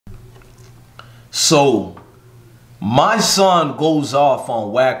So, Mysonne goes off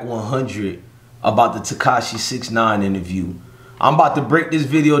on Wack 100 about the Tekashi 6ix9ine interview. I'm about to break this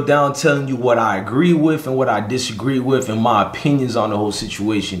video down telling you what I agree with and what I disagree with and my opinions on the whole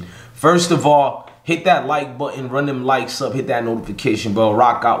situation. First of all, hit that like button, run them likes up, hit that notification bell,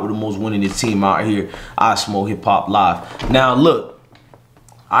 rock out with the most winningest team out here, Ismokehiphop Live. Now look,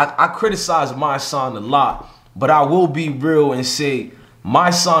 I criticize Mysonne a lot, but I will be real and say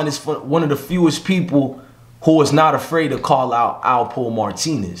Mysonne is one of the fewest people who is not afraid to call out Alpo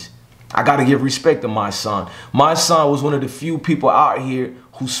Martinez. I gotta give respect to Mysonne. Mysonne was one of the few people out here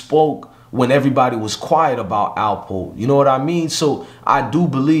who spoke when everybody was quiet about Alpo. You know what I mean? So I do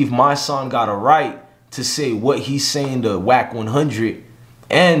believe Mysonne got a right to say what he's saying to Wack 100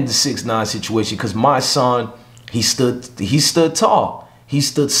 and the 6ix9ine situation, because Mysonne, he stood tall. He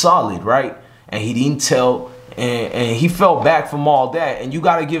stood solid, right? And he didn't tell. And he fell back from all that, and you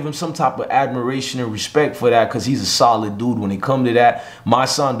got to give him some type of admiration and respect for that, because he's a solid dude when it comes to that.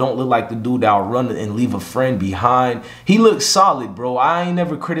 Mysonne don't look like the dude that'll run and leave a friend behind. He looks solid, bro. I ain't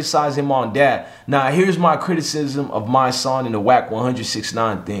never criticized him on that. Now, here's my criticism of Mysonne and the Wack 100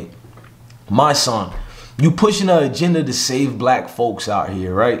 6ix9ine thing. Mysonne, you pushing an agenda to save black folks out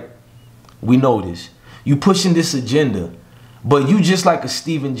here, right? We know this. You pushing this agenda. But you just like a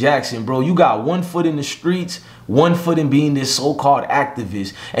Steven Jackson, bro. You got one foot in the streets, one foot in being this so-called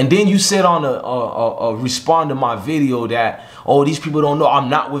activist. And then you said on a respond to my video that, oh, these people don't know I'm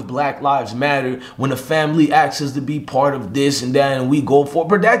not with Black Lives Matter. When the family asks us to be part of this and that, and we go for it.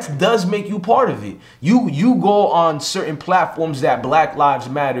 But that does make you part of it. You go on certain platforms that Black Lives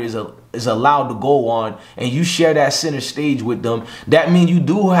Matter is allowed to go on, and you share that center stage with them. That means you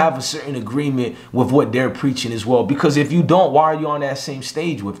do have a certain agreement with what they're preaching as well. Because if you don't, why are you on that same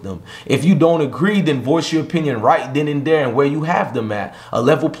stage with them? If you don't agree, then voice your opinion right then and there and where you have them at. A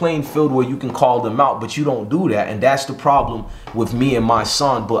level playing field where you can call them out, but you don't do that. And that's the problem with me and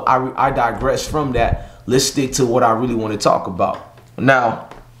Mysonne. But I digress from that. Let's stick to what I really want to talk about. Now,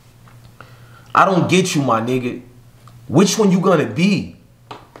 I don't get you, my nigga. Which one you gonna be?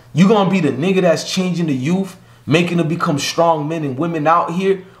 You gonna be the nigga that's changing the youth, making them become strong men and women out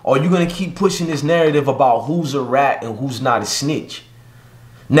here? Or you gonna keep pushing this narrative about who's a rat and who's not a snitch?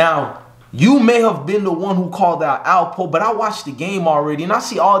 Now, you may have been the one who called out Alpo, but I watched the game already, and I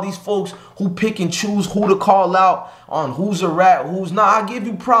see all these folks who pick and choose who to call out on who's a rat, who's not. I give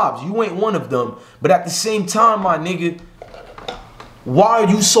you props. You ain't one of them. But at the same time, my nigga, why are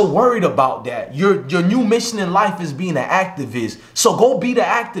you so worried about that? Your new mission in life is being an activist. So go be the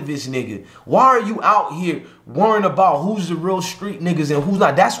activist, nigga. Why are you out here worrying about who's the real street niggas and who's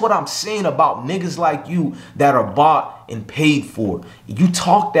not? That's what I'm saying about niggas like you that are bought and paid for. You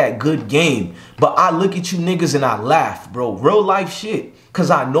talk that good game, but I look at you niggas and I laugh, bro. Real life shit. Because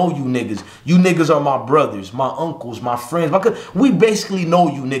I know you niggas. You niggas are my brothers, my uncles, my friends. We basically know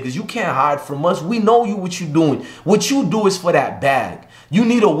you niggas. You can't hide from us. We know you, what you doing. What you do is for that bag. You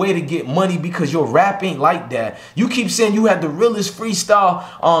need a way to get money because your rap ain't like that. You keep saying you had the realest freestyle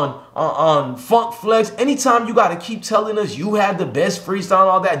on Funk Flex. Anytime you got to keep telling us you had the best freestyle and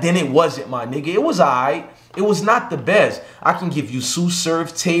all that, then it wasn't, my nigga. It was alright. It was not the best. I can give you Sue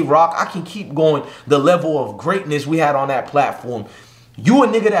Surf, Tay Rock. I can keep going the level of greatness we had on that platform. You a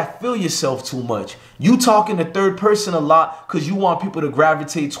nigga that feel yourself too much. You talking to third person a lot because you want people to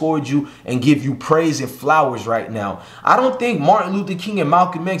gravitate towards you and give you praise and flowers right now. I don't think Martin Luther King and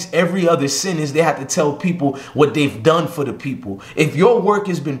Malcolm X, every other sentence, they have to tell people what they've done for the people. If your work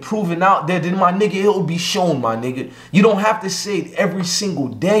has been proven out there, then my nigga, it'll be shown, my nigga. You don't have to say it every single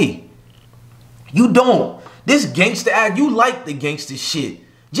day. You don't. This gangster act, you like the gangster shit.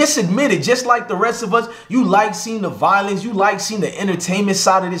 Just admit it. Just like the rest of us, you like seeing the violence, you like seeing the entertainment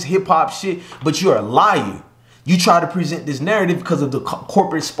side of this hip-hop shit, but you're a liar. You try to present this narrative because of the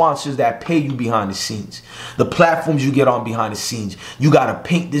corporate sponsors that pay you behind the scenes. The platforms you get on behind the scenes. You got to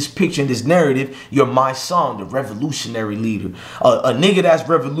paint this picture and this narrative. You're Mysonne, the revolutionary leader. A nigga that's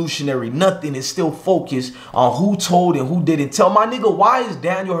revolutionary, nothing, is still focused on who told and who didn't tell. My nigga, why is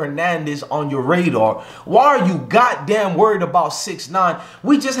Daniel Hernandez on your radar? Why are you goddamn worried about 6ix9ine?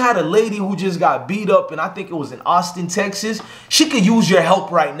 We just had a lady who just got beat up, and I think it was in Austin, Texas. She could use your help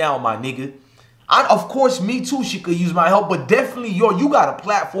right now, my nigga. Of course, me too, she could use my help, but definitely you got a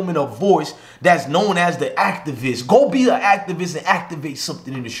platform and a voice that's known as the activist. Go be an activist and activate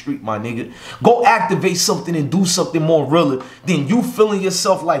something in the street, my nigga. Go activate something and do something more realer than you feeling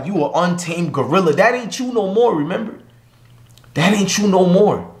yourself like you an untamed gorilla. That ain't you no more, remember? That ain't you no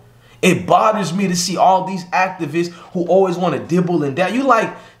more. It bothers me to see all these activists who always want to dibble and that. You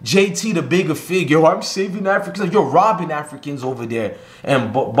like JT the bigger figure. Oh, I'm saving Africans. You're robbing Africans over there.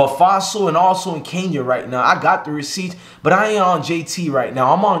 And Bafaso and also in Kenya right now. I got the receipts, but I ain't on JT right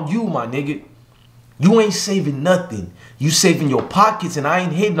now. I'm on you, my nigga. You ain't saving nothing. You saving your pockets, and I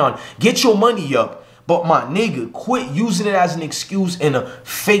ain't hitting on. Get your money up. But my nigga, quit using it as an excuse and a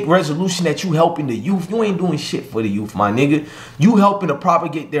fake resolution that you helping the youth. You ain't doing shit for the youth, my nigga. You helping to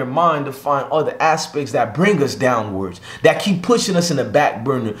propagate their mind to find other aspects that bring us downwards, that keep pushing us in the back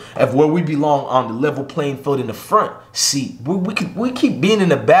burner of where we belong on the level playing field in the front seat. We keep being in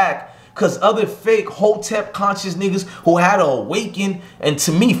the back because other fake Hotep conscious niggas who had to awaken, and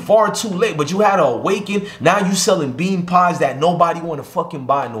to me far too late, but you had to awaken. Now you selling bean pies that nobody want to fucking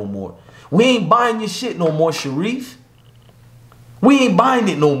buy no more. We ain't buying your shit no more, Sharif. We ain't buying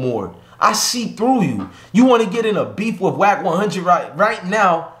it no more. I see through you. You want to get in a beef with Wack 100 right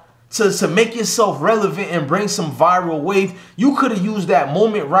now to make yourself relevant and bring some viral wave. You could have used that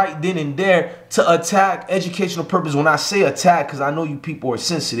moment right then and there to attack educational purpose. When I say attack, because I know you people are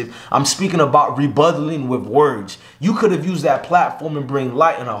sensitive, I'm speaking about rebuttaling with words. You could have used that platform and bring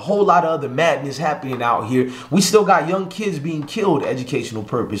light and a whole lot of other madness happening out here. We still got young kids being killed, educational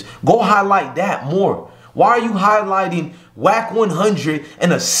purpose. Go highlight that more. Why are you highlighting Wack 100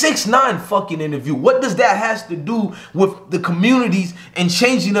 in a 6ix9ine fucking interview? What does that has to do with the communities and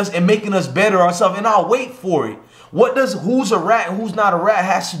changing us and making us better ourselves? And I'll wait for it. What does who's a rat and who's not a rat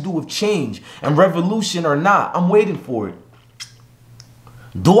has to do with change and revolution or not? I'm waiting for it.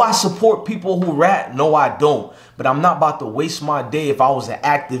 Do I support people who rat? No, I don't. But I'm not about to waste my day if I was an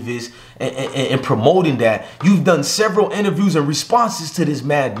activist and promoting that. You've done several interviews and responses to this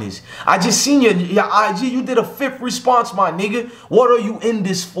madness. I just seen your IG. You did a 5th response, my nigga. What are you in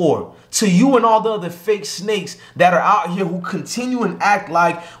this for? To you and all the other fake snakes that are out here who continue and act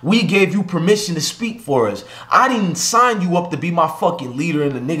like we gave you permission to speak for us. I didn't sign you up to be my fucking leader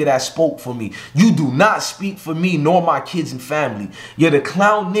and the nigga that spoke for me. You do not speak for me nor my kids and family. You're the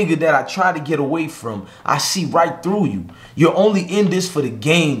clown nigga that I try to get away from. I see right through you. You're only in this for the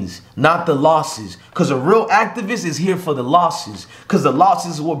gains, not the losses. Because a real activist is here for the losses. Because the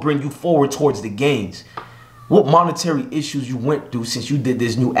losses will bring you forward towards the gains. What monetary issues you went through since you did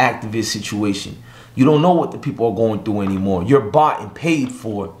this new activist situation? You don't know what the people are going through anymore. You're bought and paid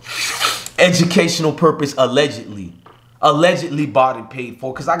for. Educational purpose, allegedly. Allegedly bought and paid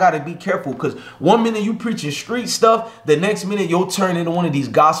for. Because I got to be careful. Because one minute you preaching street stuff, the next minute you'll turn into one of these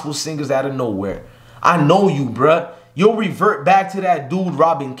gospel singers out of nowhere. I know you, bruh. You'll revert back to that dude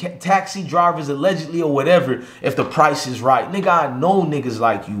robbing taxi drivers allegedly or whatever if the price is right. Nigga, I know niggas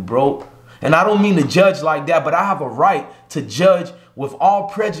like you, bro. And I don't mean to judge like that, but I have a right to judge with all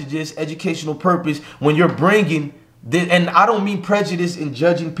prejudice, educational purpose, when you're bringing this. And I don't mean prejudice in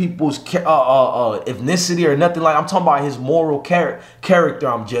judging people's ethnicity or nothing like. I'm talking about his moral character.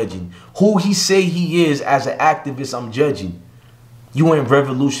 I'm judging who he say he is as an activist. I'm judging. You ain't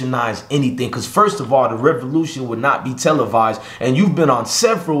revolutionized anything, because first of all, the revolution would not be televised, and you've been on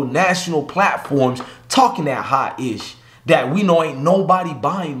several national platforms talking that hot-ish that we know ain't nobody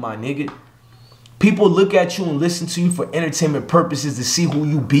buying, my nigga. People look at you and listen to you for entertainment purposes to see who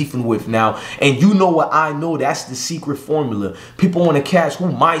you beefing with now. And you know what I know, that's the secret formula. People want to catch who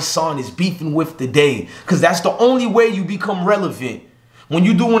Mysonne is beefing with today, because that's the only way you become relevant. When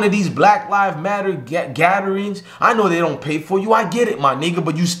you do one of these Black Lives Matter gatherings, I know they don't pay for you. I get it, my nigga,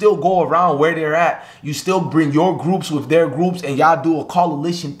 but you still go around where they're at. You still bring your groups with their groups, and y'all do a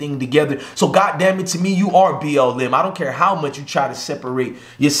coalition thing together. So goddamn it, to me, you are BLM. I don't care how much you try to separate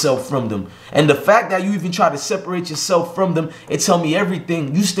yourself from them. And the fact that you even try to separate yourself from them, it tell me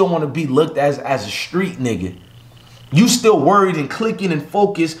everything. You still want to be looked as a street nigga. You still worried and clicking and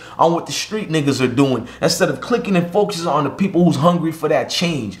focused on what the street niggas are doing instead of clicking and focusing on the people who's hungry for that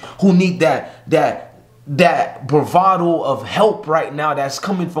change, who need that bravado of help right now that's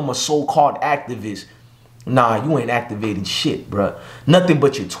coming from a so-called activist. Nah, you ain't activating shit, bruh. Nothing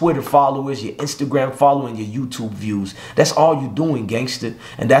but your Twitter followers, your Instagram following, your YouTube views. That's all you doing, gangster.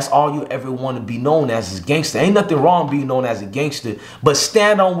 And that's all you ever want to be known as is gangster. Ain't nothing wrong being known as a gangster, but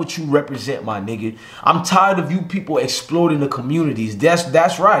stand on what you represent, my nigga. I'm tired of you people exploiting the communities.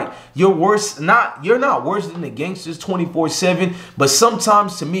 That's right. You're not worse than the gangsters 24/7, but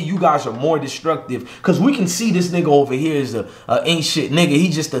sometimes to me, you guys are more destructive. Because we can see this nigga over here is a ain't shit nigga. He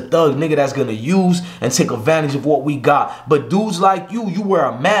just a thug nigga that's gonna use and take advantage of what we got. But dudes like you wear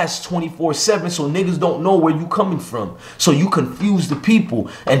a mask 24/7, so niggas don't know where you coming from. So you confuse the people,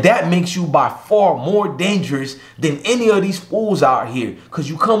 and that makes you by far more dangerous than any of these fools out here, because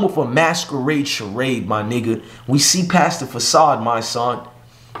you come with a masquerade charade, my nigga. We see past the facade, my son.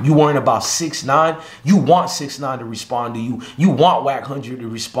 You worrying about 6ix9ine? You want 6ix9ine to respond to you. You want Wack 100 to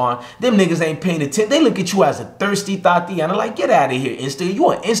respond. Them niggas ain't paying attention. They look at you as a thirsty thotty and they're like, get out of here, Insta. You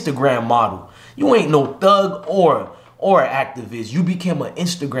an Instagram model. You ain't no thug or activist. You became an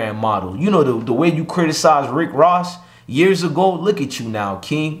Instagram model. You know the way you criticized Rick Ross years ago? Look at you now,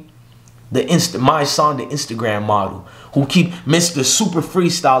 King. Mysonne, the Instagram model, who keep Mr. Super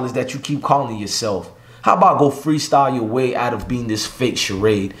Freestylers that you keep calling yourself. How about go freestyle your way out of being this fake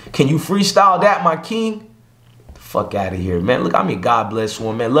charade? Can you freestyle that, my king? Fuck out of here, man. Look, I'm your God bless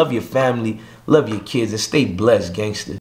one, man. Love your family, love your kids, and stay blessed, gangster.